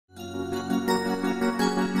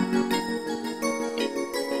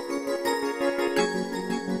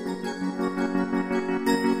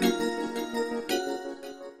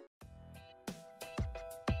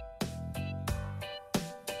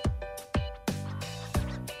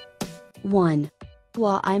1.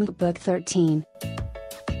 Huawei Matebook 13.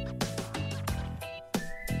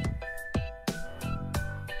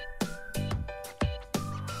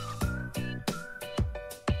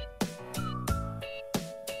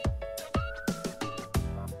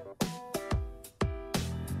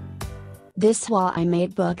 This Huawei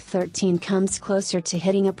Matebook 13 comes closer to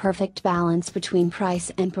hitting a perfect balance between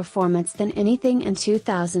price and performance than anything in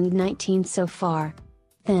 2019 so far.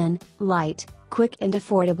 Thin, light, quick and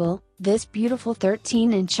affordable, this beautiful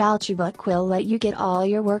 13-inch Ultrabook will let you get all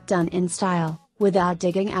your work done in style, without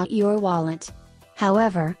digging out your wallet.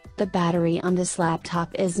 However, the battery on this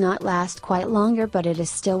laptop is not last quite longer, but it is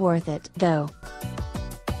still worth it though.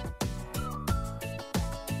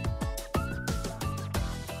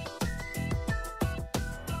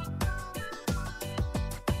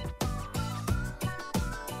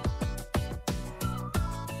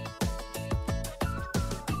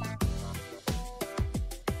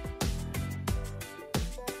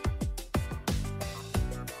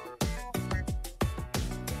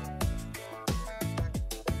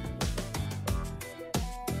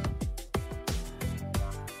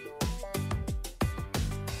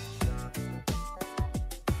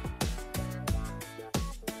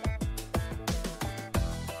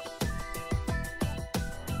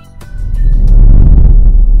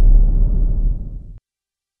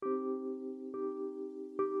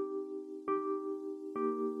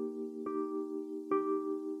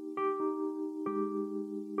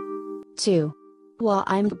 Two.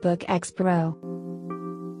 Huawei Matebook X Pro.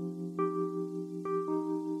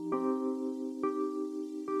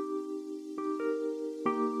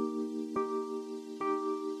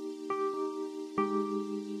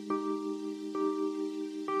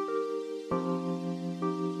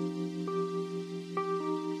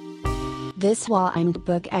 This Huawei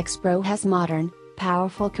Matebook X Pro has modern,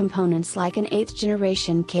 powerful components like an 8th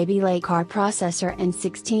generation Kaby Lake R processor and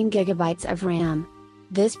 16 GB of RAM.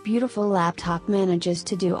 This beautiful laptop manages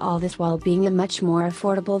to do all this while being much more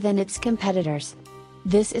affordable than its competitors.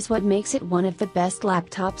 This is what makes it one of the best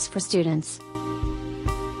laptops for students.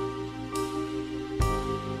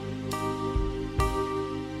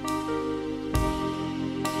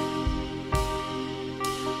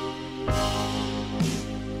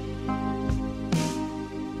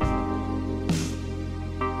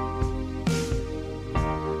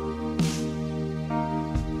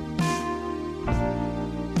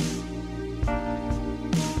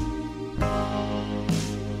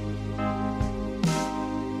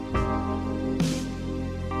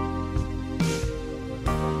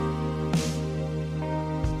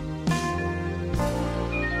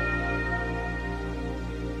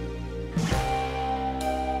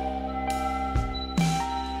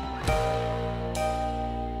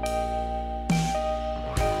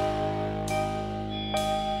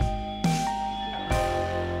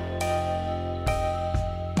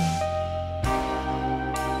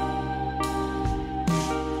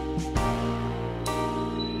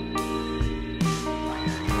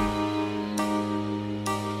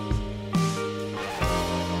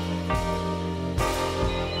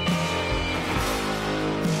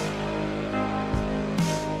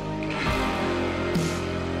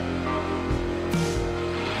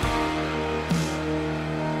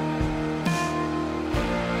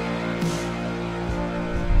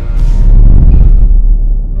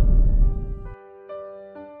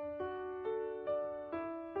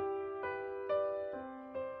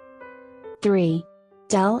 Three.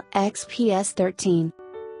 Dell XPS 13.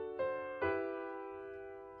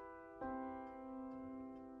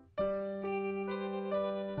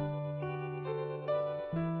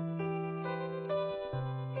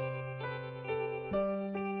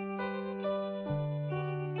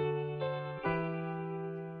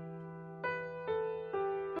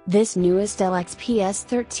 This newest Dell XPS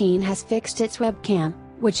 13 has fixed its webcam,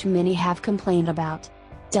 which many have complained about.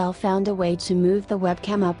 Dell found a way to move the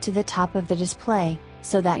webcam up to the top of the display,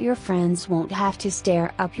 so that your friends won't have to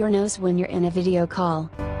stare up your nose when you're in a video call.